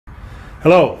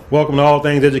Hello, welcome to All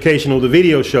Things Educational, the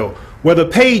video show, where the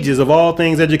pages of All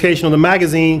Things Educational, the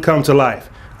magazine, come to life.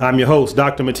 I'm your host,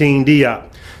 Dr. Mateen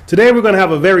Diop. Today we're going to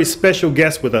have a very special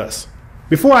guest with us.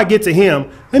 Before I get to him,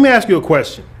 let me ask you a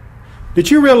question. Did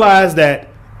you realize that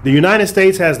the United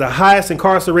States has the highest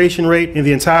incarceration rate in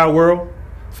the entire world,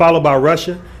 followed by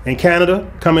Russia and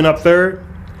Canada coming up third?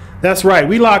 That's right,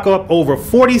 we lock up over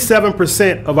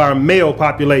 47% of our male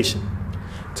population.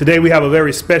 Today we have a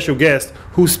very special guest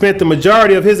who spent the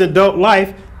majority of his adult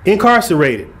life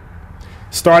incarcerated.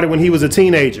 Started when he was a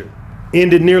teenager,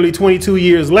 ended nearly 22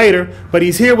 years later, but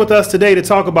he's here with us today to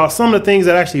talk about some of the things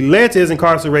that actually led to his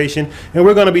incarceration, and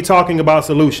we're going to be talking about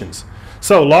solutions.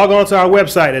 So log on to our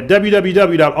website at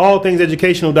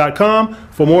www.allthingseducational.com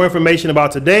for more information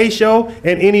about today's show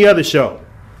and any other show.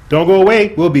 Don't go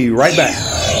away, we'll be right back.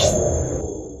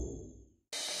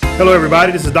 Hello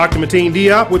everybody, this is Dr. Mateen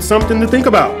Diop with something to think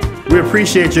about. We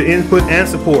appreciate your input and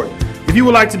support. If you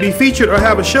would like to be featured or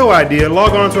have a show idea,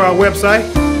 log on to our website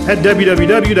at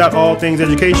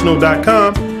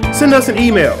www.allthingseducational.com. Send us an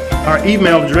email. Our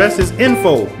email address is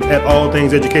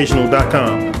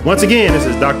info@allthingseducational.com. Once again, this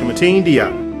is Dr. Mateen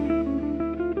Diop.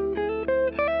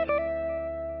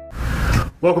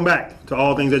 Welcome back to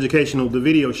All Things Educational, the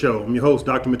video show. I'm your host,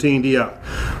 Dr. Mateen Diop.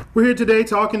 We're here today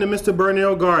talking to Mr.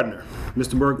 Burnell Gardner.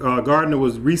 Mr. Gardner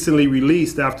was recently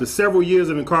released after several years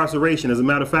of incarceration. As a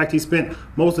matter of fact, he spent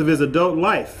most of his adult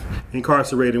life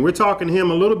incarcerated. And we're talking to him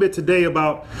a little bit today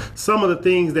about some of the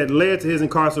things that led to his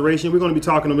incarceration. We're going to be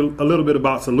talking a little bit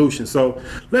about solutions. So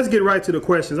let's get right to the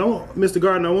questions. Mr.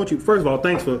 Gardner, I want you, first of all,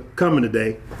 thanks for coming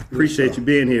today. Appreciate you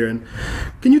being here. And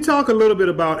can you talk a little bit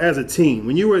about, as a teen,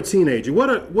 when you were a teenager, what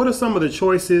are some of the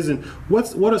choices and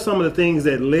what are some of the things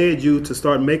that led you to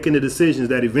start making the decisions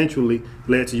that eventually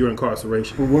led to your incarceration?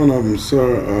 Well, one of them,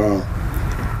 sir,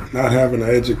 not having an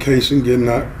education,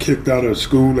 kicked out of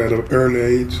school at an early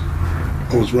age.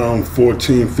 I was around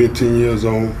 14, 15 years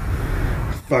old.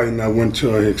 Fighting, I went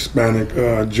to a Hispanic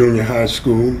junior high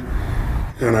school,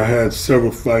 and I had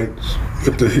several fights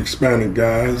with the Hispanic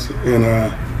guys, and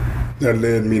that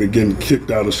led me to getting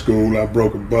kicked out of school. I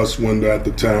broke a bus window at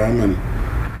the time, and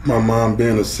my mom,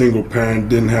 being a single parent,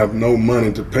 didn't have no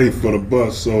money to pay for the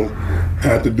bus, so I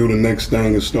had to do the next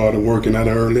thing and started working at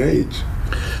an early age.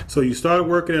 So you started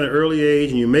working at an early age,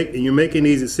 and you're making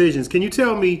these decisions. Can you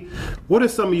tell me what are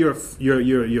some of your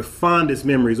fondest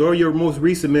memories or your most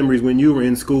recent memories when you were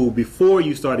in school before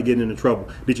you started getting into trouble?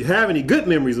 Did you have any good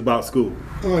memories about school?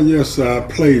 Oh yes, I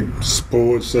played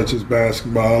sports such as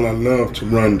basketball. I loved to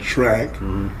run track.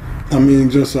 I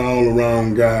mean, just an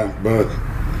all-around guy, but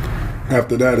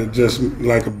after that, it just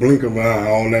like a blink of an eye,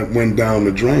 all that went down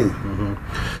the drain.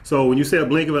 So when you say a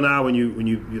blink of an eye, when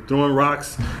you're throwing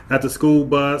rocks at the school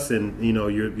bus, and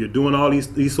you're doing all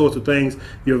these sorts of things,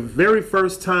 your very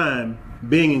first time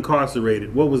being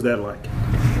incarcerated, what was that like?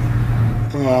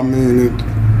 I mean,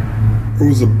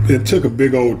 it took a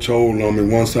big old toll on me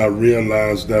once I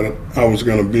realized that I was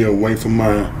going to be away from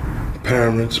my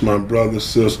parents, my brother,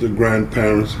 sister,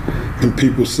 grandparents, and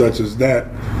people such as that.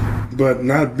 But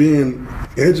not being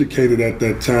educated at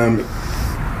that time,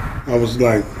 I was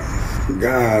like,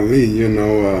 golly,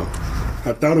 I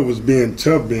thought it was being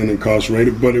tough being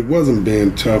incarcerated, but it wasn't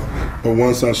being tough. But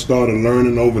once I started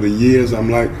learning over the years, I'm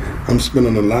like, I'm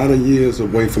spending a lot of years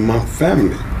away from my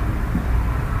family.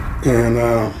 And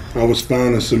I was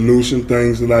finding solutions,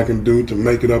 things that I can do to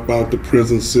make it up out the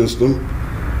prison system.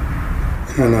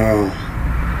 And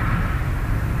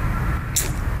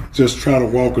just try to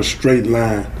walk a straight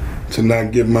line, to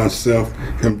not get myself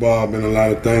involved in a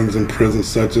lot of things in prison,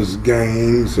 such as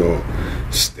gangs or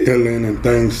stealing and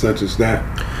things such as that.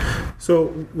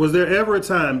 So was there ever a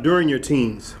time during your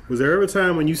teens, was there ever a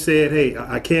time when you said, hey,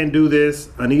 I can't do this,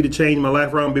 I need to change my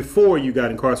life around, before you got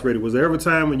incarcerated? Was there ever a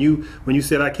time when you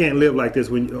said, I can't live like this,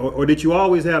 or did you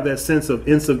always have that sense of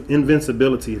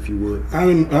invincibility, if you would? I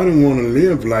didn't want to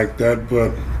live like that,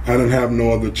 but I didn't have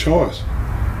no other choice.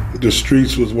 The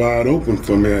streets was wide open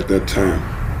for me at that time.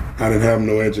 I didn't have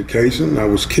no education. I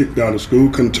was kicked out of school,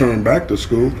 couldn't turn back to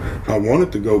school. I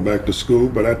wanted to go back to school,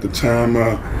 but at the time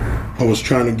I was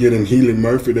trying to get in Healy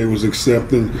Murphy. They was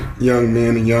accepting young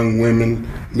men and young women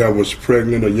that was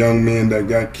pregnant, or young men that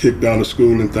got kicked out of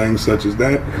school and things such as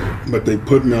that. But they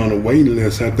put me on a waiting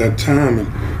list at that time,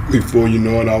 and before you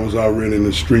know it, I was already in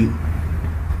the street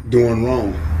doing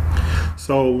wrong.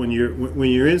 So when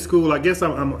you're in school, I guess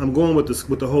I'm going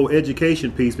with the whole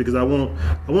education piece, because I want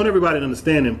everybody to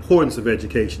understand the importance of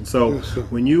education. So Yes, sir.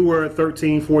 when you were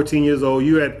 13, 14 years old,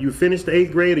 you finished the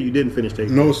 8th grade, or you didn't finish the 8th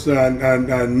grade? No, sir.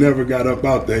 I never got up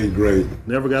out the 8th grade.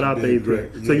 Never got out the 8th grade.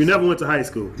 Yes, So you sir. never went to high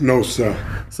school. No, sir.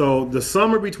 So the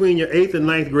summer between your 8th and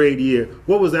 9th grade year,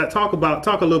 what was that? Talk a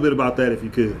little bit about that if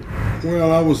you could.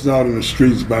 Well, I was out in the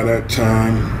streets by that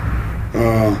time,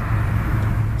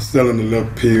 selling the little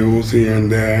pills here and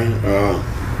there,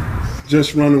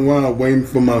 just running wild, waiting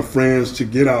for my friends to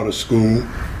get out of school,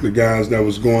 the guys that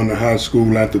was going to high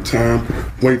school at the time,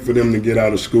 wait for them to get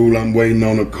out of school. I'm waiting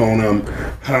on the corner, I'm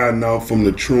hiding out from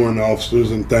the truant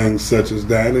officers and things such as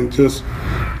that, and just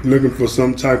looking for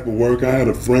some type of work. I had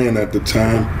a friend at the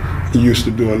time, he used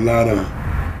to do a lot of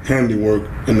handiwork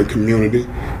in the community,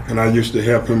 and I used to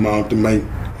help him out to make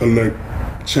a little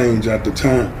change at the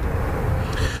time.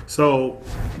 So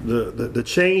the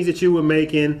change that you were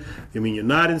making, I mean, you're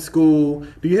not in school.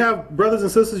 Do you have brothers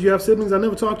and sisters? You have siblings? I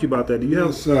never talked to you about that. Do you have?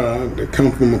 Yes, I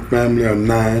come from a family of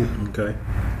 9. Okay.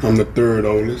 I'm the 3rd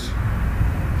oldest.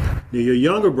 Now, your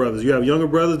younger brothers, you have younger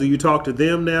brothers. Do you talk to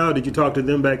them now? Did you talk to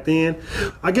them back then?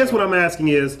 I guess what I'm asking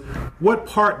is, what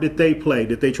part did they play?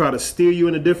 Did they try to steer you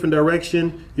in a different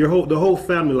direction? The whole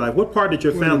family life. What part did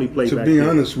your family play back then? To be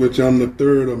honest with you, I'm the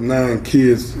 3rd of 9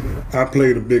 kids. I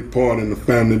played a big part in the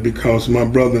family because my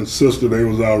brother and sister, they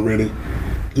was already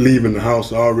leaving the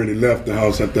house, already left the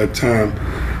house at that time.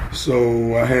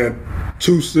 So I had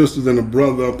 2 sisters and a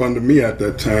brother up under me at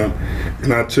that time,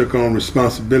 and I took on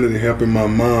responsibility helping my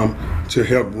mom to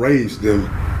help raise them.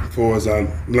 For as I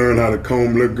learned how to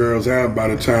comb little girls' hair by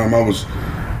the time I was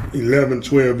 11,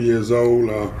 12 years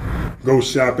old, go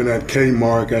shopping at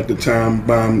Kmart at the time,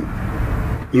 buying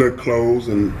little clothes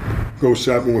and go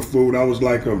shopping with food. I was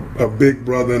like a big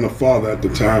brother and a father at the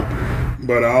time,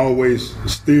 but I always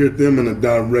steered them in a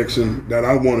direction that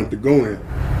I wanted to go in.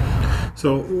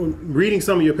 So reading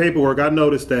some of your paperwork, I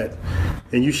noticed that,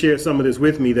 and you shared some of this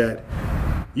with me, that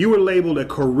you were labeled a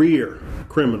career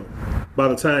criminal by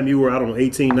the time you were, I don't know,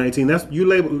 18, 19. You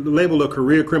labeled a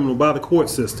career criminal by the court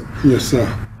system. Yes, sir.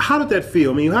 How did that feel?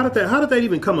 I mean, how did that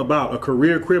even come about, a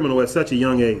career criminal at such a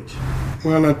young age?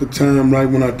 Well, at the time, right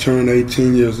when I turned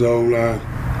 18 years old, I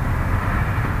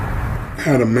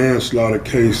had a manslaughter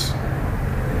case,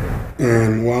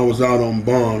 and while I was out on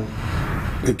bond,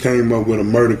 they came up with a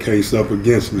murder case up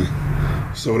against me.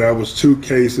 So that was 2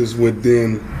 cases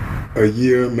within a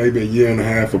year, maybe a year and a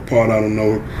half apart. I don't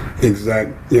know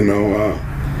exact, and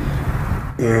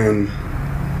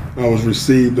I was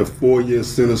received a 4-year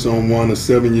sentence on one, a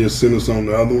 7-year sentence on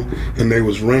the other one, and they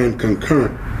was ran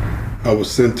concurrent. I was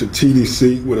sent to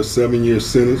TDC with a 7-year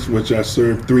sentence, which I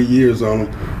served 3 years on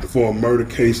them for a murder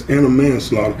case and a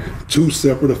manslaughter, 2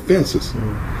 separate offenses.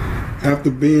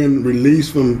 After being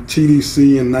released from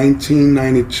TDC in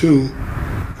 1992,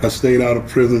 I stayed out of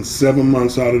prison 7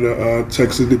 months out of the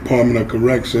Texas Department of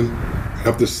Correction.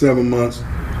 After 7 months,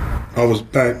 I was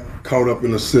back caught up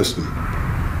in the system.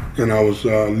 And I was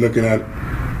looking at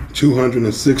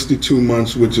 262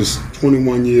 months, which is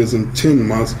 21 years and 10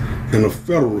 months in the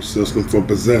federal system for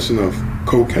possession of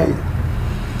cocaine.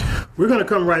 We're going to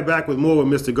come right back with more with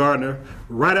Mr. Gardner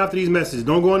right after these messages.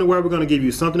 Don't go anywhere. We're going to give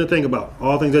you something to think about.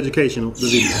 All things educational, the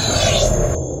video.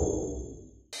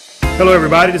 Hello,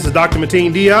 everybody. This is Dr.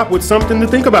 Mateen Diop with Something to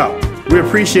Think About. We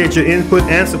appreciate your input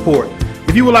and support.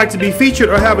 If you would like to be featured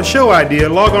or have a show idea,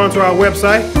 log on to our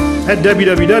website at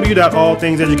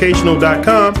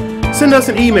www.allthingseducational.com. Send us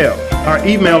an email. Our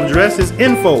email address is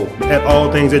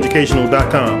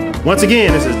info@allthingseducational.com. Once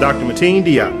again, this is Dr. Mateen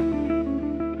Diop.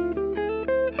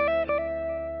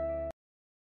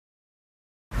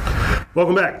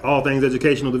 Welcome back, All Things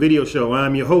Educational, the video show.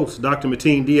 I'm your host, Dr.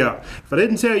 Mateen Diop. If I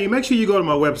didn't tell you, make sure you go to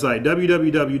my website,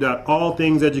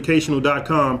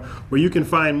 www.allthingseducational.com, where you can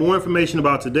find more information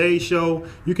about today's show.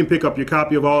 You can pick up your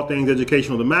copy of All Things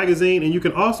Educational, the magazine, and you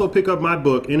can also pick up my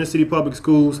book, Inner City Public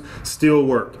Schools Still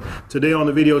Work. Today on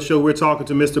the video show, we're talking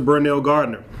to Mr. Burnell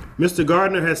Gardner. Mr.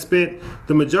 Gardner has spent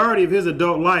the majority of his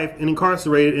adult life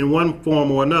incarcerated in one form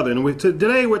or another. And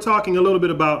today we're talking a little bit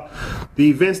about the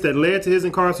events that led to his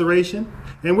incarceration,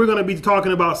 and we're going to be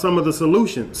talking about some of the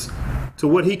solutions to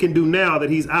what he can do now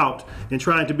that he's out and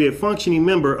trying to be a functioning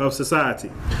member of society.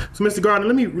 So, Mr. Gardner,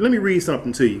 let me read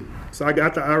something to you. So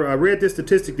I read this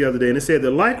statistic the other day, and it said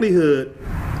the likelihood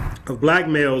of black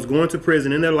males going to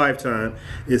prison in their lifetime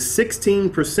is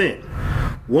 16%.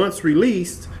 Once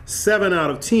released, 7 out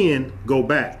of 10 go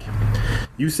back.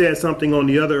 You said something on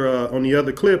the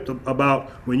other clip about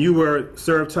when you were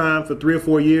served time for 3 or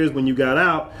 4 years. When you got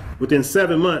out, within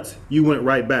 7 months, you went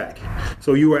right back.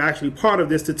 So you were actually part of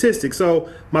this statistic. So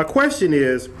my question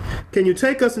is, can you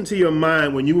take us into your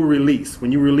mind when you were released?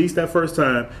 When you were released that first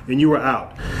time and you were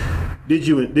out,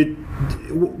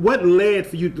 what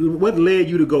led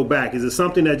you to go back? Is it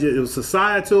something that it was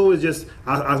societal? Is just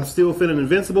I'm still feeling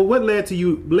invincible? What led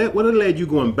you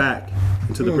going back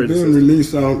into the prison system? Being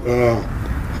released out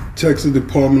Texas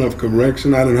Department of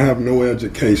Correction, I didn't have no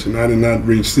education. I did not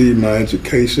receive my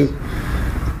education,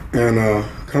 and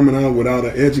coming out without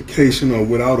an education or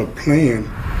without a plan,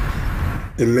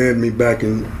 it led me back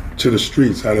into the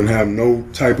streets. I didn't have no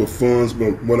type of funds,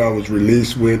 but what I was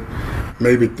released with,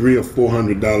 maybe $300 or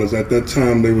 $400. At that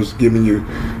time, they was giving you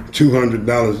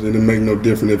 $200. It didn't make no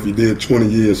difference if you did 20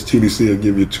 years. TDC would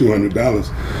give you $200.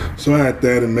 So I had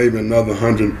that and maybe another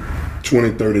 $120,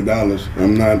 $30.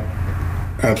 I'm not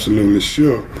absolutely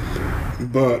sure,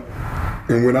 and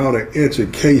without an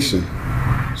education,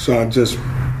 so I just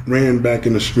ran back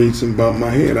in the streets and bumped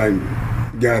my head. I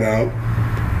got out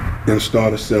and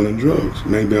started selling drugs.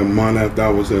 Maybe a month after I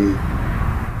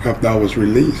was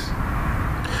released.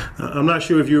 I'm not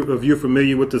sure if you're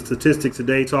familiar with the statistics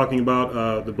today talking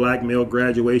about the black male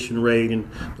graduation rate and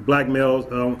the black males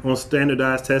on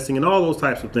standardized testing and all those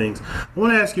types of things. I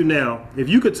want to ask you now, if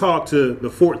you could talk to the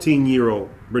 14-year-old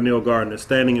Burnell Gardner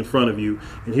standing in front of you,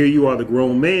 and here you are, the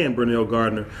grown man Burnell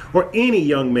Gardner, or any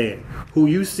young man who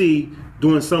you see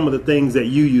doing some of the things that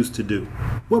you used to do,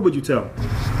 what would you tell them?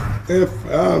 If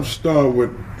I'll start with,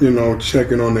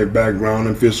 checking on their background.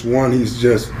 If it's one, he's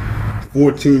just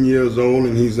 14 years old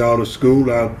and he's out of school,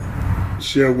 I'll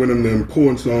share with him the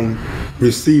importance on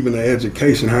receiving an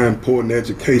education, how important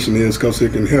education is, because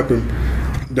it can help him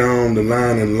down the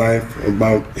line in life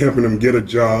about helping him get a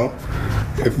job.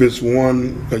 If it's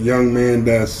a young man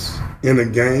that's in a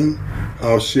gang,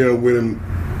 I'll share with him,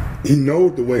 he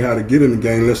knows the way how to get in the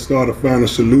gang. Let's start to find the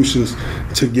solutions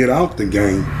to get out the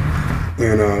gang,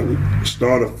 and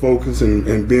start to focus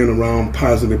and being around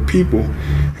positive people.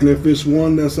 And if it's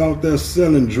one that's out there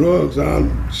selling drugs, I'll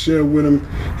share with him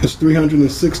his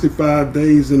 365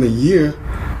 days in a year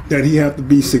that he have to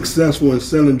be successful in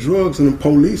selling drugs, and the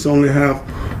police only have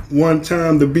one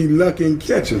time to be lucky and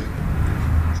catch him.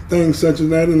 Things such as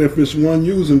that. And if it's one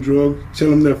using drugs,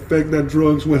 tell him the effect that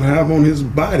drugs will have on his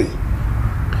body.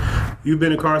 You've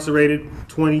been incarcerated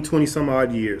 20 some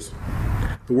odd years.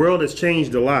 The world has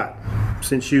changed a lot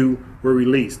since you were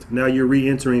released. Now you're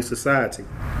re-entering society.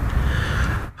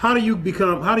 How do you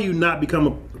not become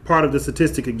a part of the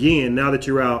statistic again now that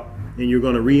you're out and you're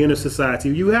going to re-enter society?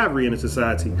 You have re-entered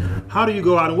society. How do you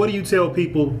go out and what do you tell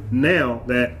people now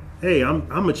that, hey,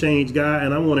 I'm a changed guy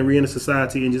and I want to re-enter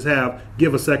society and just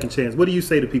give a second chance? What do you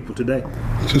say to people today?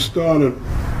 Just start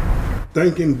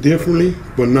thinking differently,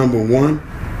 but number one,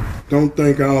 don't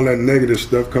think all that negative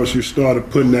stuff, because you started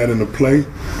putting that into play.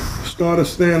 Started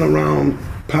staying around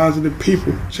positive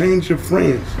people. Change your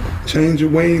friends. Change your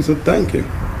ways of thinking.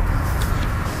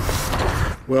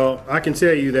 Well, I can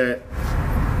tell you that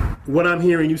what I'm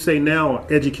hearing you say now,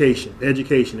 education.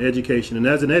 And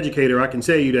as an educator, I can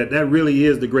tell you that really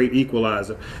is the great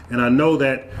equalizer. And I know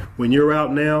that when you're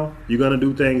out now, you're going to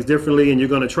do things differently and you're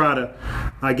going to try to,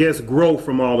 I guess, grow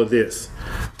from all of this.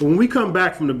 But when we come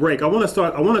back from the break, I want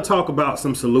to talk about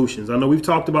some solutions. I know we've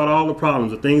talked about all the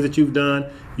problems, the things that you've done.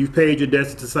 You've paid your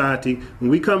debts to society. When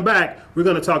we come back, we're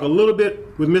going to talk a little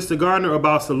bit with Mr. Gardner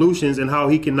about solutions and how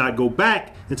he cannot go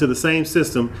back into the same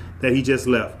system that he just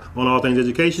left. On All Things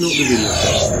Educational, the video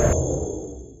show.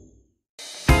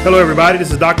 Hello, everybody.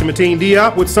 This is Dr. Mateen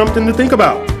Diop with something to think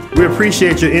about. We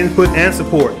appreciate your input and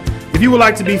support. If you would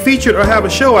like to be featured or have a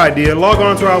show idea, log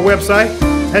on to our website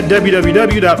at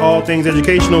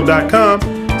www.allthingseducational.com.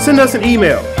 Send us an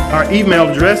email. Our email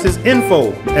address is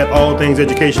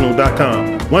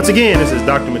info@allthingseducational.com. Once again, this is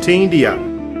Dr. Mateen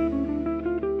Diop.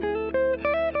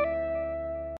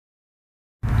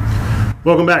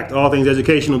 Welcome back to All Things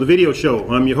Educational, the video show.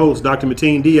 I'm your host, Dr.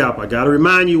 Mateen Diop. I got to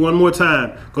remind you one more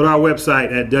time, go to our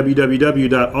website at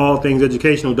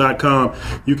www.allthingseducational.com.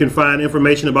 You can find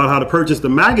information about how to purchase the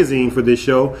magazine for this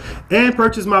show and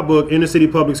purchase my book, Inner City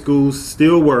Public Schools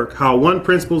Still Work, How One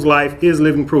Principal's Life is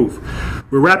Living Proof.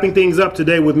 We're wrapping things up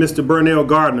today with Mr. Burnell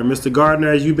Gardner. Mr. Gardner,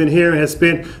 as you've been hearing, has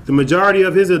spent the majority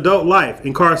of his adult life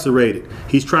incarcerated.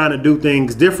 He's trying to do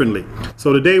things differently.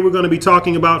 So today we're going to be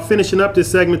talking about, finishing up this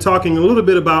segment, talking a little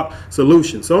bit about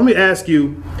solutions. So let me ask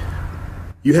you,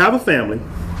 you have a family,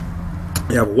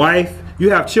 you have a wife, you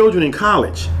have children in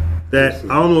college. that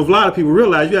I don't know if a lot of people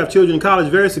realize. You have children in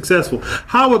college, very successful.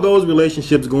 How are those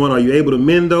relationships going? Are you able to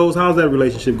mend those? How's that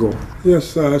relationship going?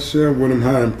 Yes, I share with them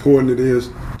how important it is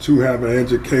to have an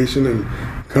education and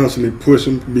constantly push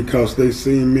them because they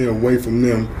seen me away from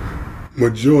them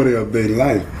majority of their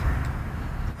life.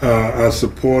 I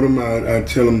support them. I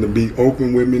tell them to be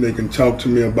open with me. They can talk to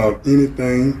me about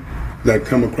anything that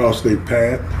come across their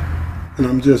path. And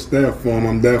I'm just there for them.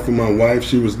 I'm there for my wife.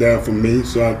 She was there for me.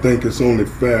 So I think it's only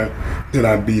fair that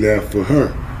I be there for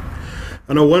her.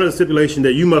 I know one of the stipulations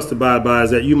that you must abide by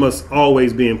is that you must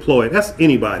always be employed. That's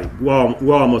anybody. We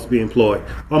all must be employed.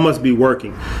 All must be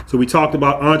working. So we talked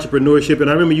about entrepreneurship, and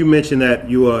I remember you mentioned that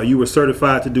you were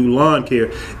certified to do lawn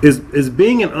care. Is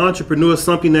being an entrepreneur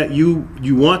something that you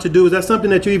want to do? Is that something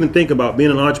that you even think about,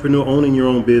 being an entrepreneur, owning your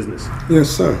own business? Yes,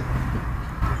 sir.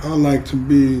 I like to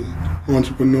be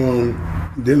entrepreneur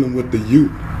on dealing with the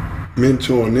youth,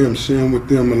 mentoring them, sharing with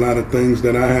them a lot of things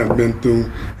that I have been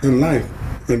through in life.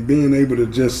 And being able to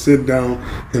just sit down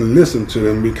and listen to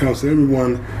them because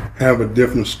everyone have a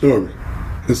different story.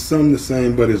 It's some the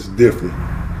same, but it's different.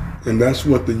 And that's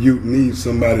what the youth needs,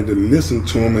 somebody to listen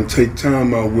to them and take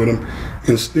time out with them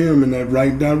and steer them in that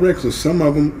right direction. Some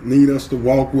of them need us to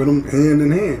walk with them hand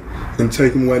in hand and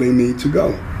take them where they need to go.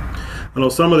 I know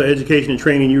some of the education and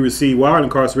training you received while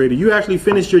incarcerated, you actually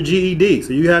finished your GED,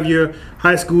 so you have your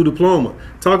high school diploma.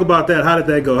 Talk about that. How did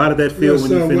that go? How did that feel when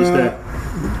you finished that?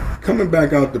 Coming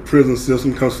back out the prison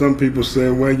system, because some people say,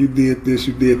 well, you did this,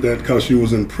 you did that because you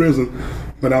was in prison.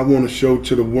 But I want to show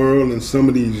to the world and some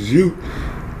of these youth,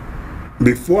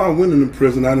 before I went into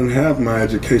prison, I didn't have my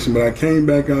education, but I came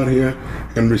back out here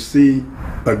and received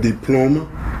a diploma.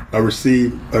 I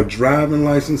received a driving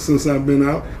license since I've been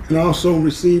out, and I also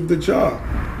received a job.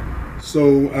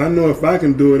 So I know if I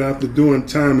can do it after doing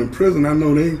time in prison, I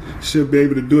know they should be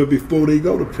able to do it before they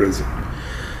go to prison.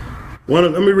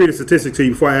 Let me read a statistic to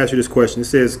you before I ask you this question. It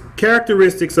says,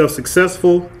 characteristics of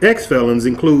successful ex-felons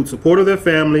include support of their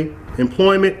family,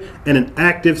 employment, and an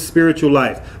active spiritual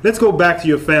life. Let's go back to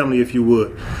your family, if you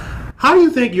would. How do you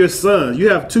think your sons, you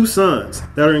have 2 sons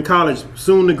that are in college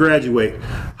soon to graduate,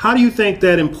 how do you think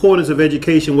that importance of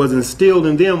education was instilled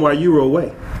in them while you were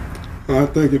away? I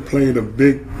think it played a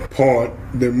big part.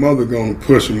 Their mother gonna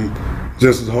push them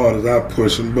just as hard as I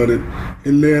push them, but it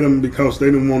led them because they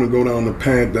didn't want to go down the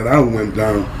path that I went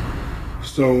down.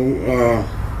 So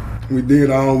we did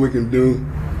all we can do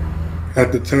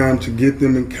at the time to get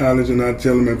them in college, and I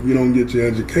tell them if you don't get your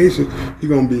education, you're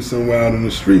going to be somewhere out in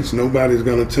the streets. Nobody's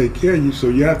going to take care of you, so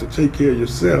you have to take care of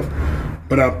yourself.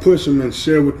 But I push them and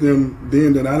share with them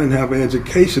then that I didn't have an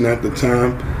education at the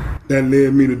time. That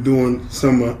led me to doing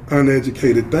some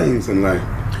uneducated things in life.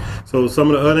 So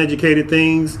some of the uneducated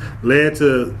things led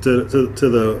to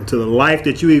the life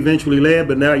that you eventually led,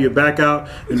 but now you're back out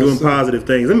and doing positive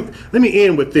things. Let me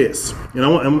end with this. And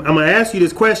I'm going to ask you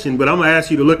this question, but I'm going to ask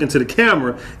you to look into the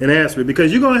camera and answer it,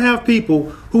 because you're going to have people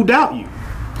who doubt you.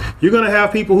 You're going to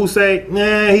have people who say,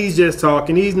 nah, he's just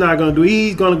talking. He's not going to do it.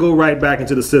 He's going to go right back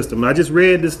into the system. I just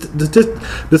read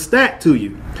the stat to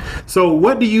you. So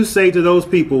what do you say to those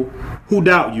people who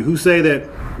doubt you, who say that,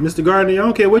 Mr. Gardner, I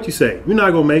don't care what you say. You're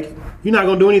not going to make it. You're not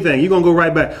going to do anything. You're going to go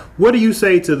right back. What do you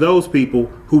say to those people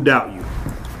who doubt you?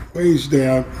 Well, each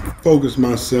day I focus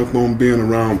myself on being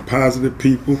around positive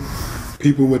people,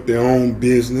 people with their own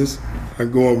business. I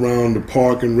go around the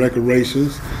park and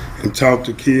recreations and talk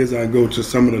to kids. I go to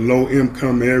some of the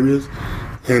low-income areas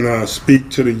and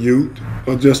speak to the youth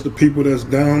or just the people that's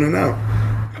down and out.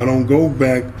 I don't go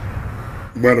back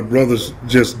where the brothers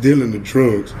just dealing the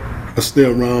drugs. I stay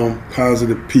around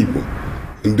positive people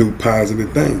and do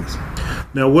positive things.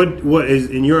 Now, what is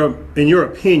in your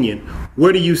opinion?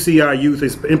 Where do you see our youth,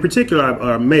 in particular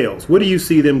our males? Where do you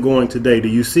see them going today?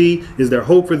 Is there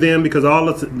hope for them? Because all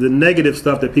of the negative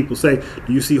stuff that people say,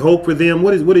 do you see hope for them?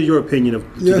 What is your opinion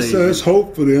of today? Yes, sir, it's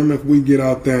hope for them if we get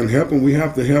out there and help them. We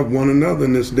have to help one another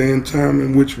in this day and time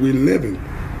in which we live in.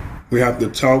 We have to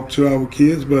talk to our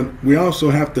kids, but we also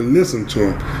have to listen to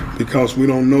them because we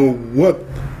don't know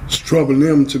what's troubling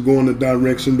them to go in the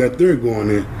direction that they're going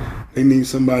in. They need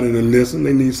somebody to listen.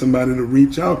 They need somebody to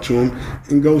reach out to them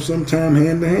and go sometime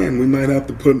hand to hand. We might have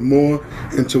to put more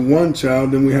into one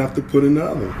child than we have to put in the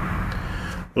other.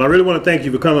 Well, I really want to thank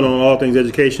you for coming on All Things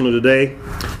Educational today.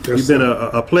 You've been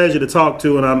a pleasure to talk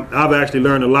to, and I've actually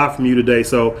learned a lot from you today.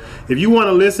 So if you want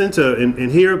to listen to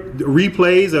and hear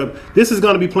replays this is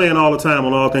going to be playing all the time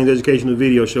on All Things Educational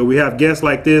Video Show. We have guests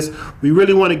like this. We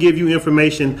really want to give you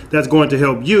information that's going to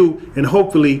help you, and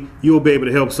hopefully you'll be able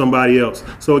to help somebody else.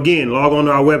 So again, log on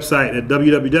to our website at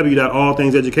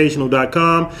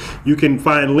www.allthingseducational.com. You can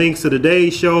find links to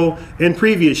today's show and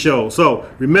previous shows. So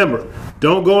remember,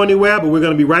 don't go anywhere, but we're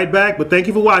going to be right back. But thank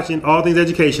you for watching All Things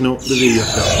Educational, the video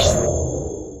show.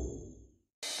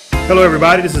 Hello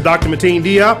everybody, this is Dr. Mateen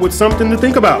Diop with something to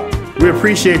think about. We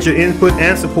appreciate your input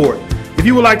and support. If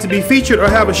you would like to be featured or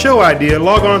have a show idea,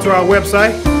 log on to our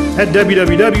website at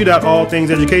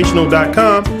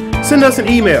www.allthingseducational.com. Send us an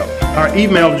email. Our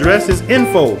email address is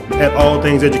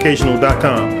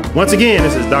info@allthingseducational.com. Once again,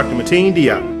 this is Dr. Mateen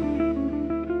Diop.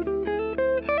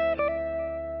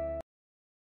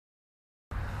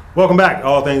 Welcome back to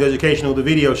All Things Educational, the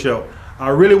video show. I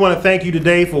really want to thank you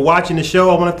today for watching the show.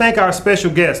 I want to thank our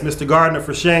special guest, Mr. Gardner,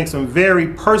 for sharing some very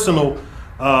personal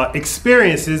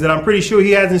experiences that I'm pretty sure he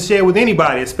hasn't shared with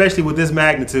anybody, especially with this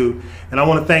magnitude. And I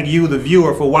want to thank you, the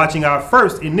viewer, for watching our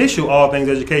first initial All Things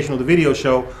Educational, the video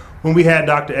show, when we had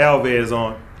Dr. Alvarez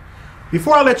on.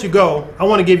 Before I let you go, I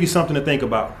want to give you something to think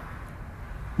about.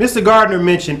 Mr. Gardner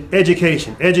mentioned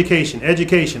education, education,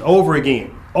 education over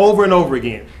again. Over and over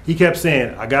again. He kept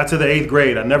saying, I got to the 8th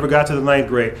grade, I never got to the 9th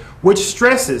grade, which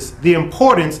stresses the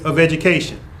importance of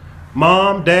education.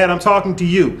 Mom, Dad, I'm talking to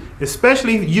you,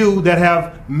 especially you that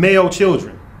have male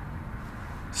children.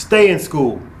 Stay in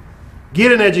school.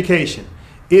 Get an education.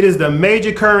 It is the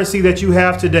major currency that you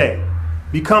have today.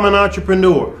 Become an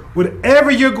entrepreneur.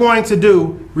 Whatever you're going to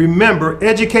do, remember,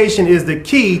 education is the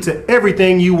key to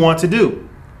everything you want to do.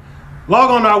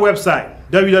 Log on to our website,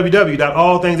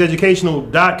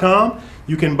 www.allthingseducational.com.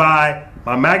 You can buy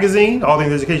my magazine, All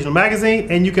Things Educational Magazine,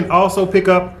 and you can also pick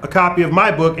up a copy of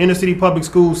my book, Inner City Public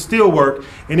Schools Still Work.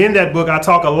 And in that book, I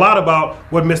talk a lot about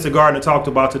what Mr. Gardner talked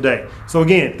about today. So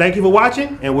again, thank you for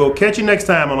watching, and we'll catch you next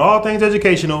time on All Things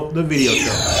Educational, the video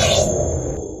show.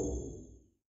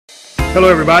 Hello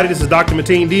everybody, this is Dr.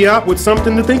 Mateen Diop with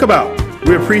something to think about.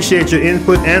 We appreciate your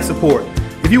input and support.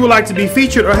 If you would like to be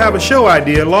featured or have a show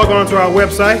idea, log on to our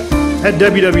website at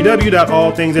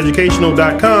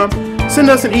www.allthingseducational.com. Send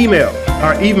us an email.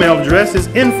 Our email address is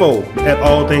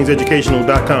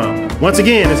info@allthingseducational.com. Once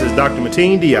again, this is Dr.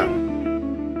 Mateen Diop.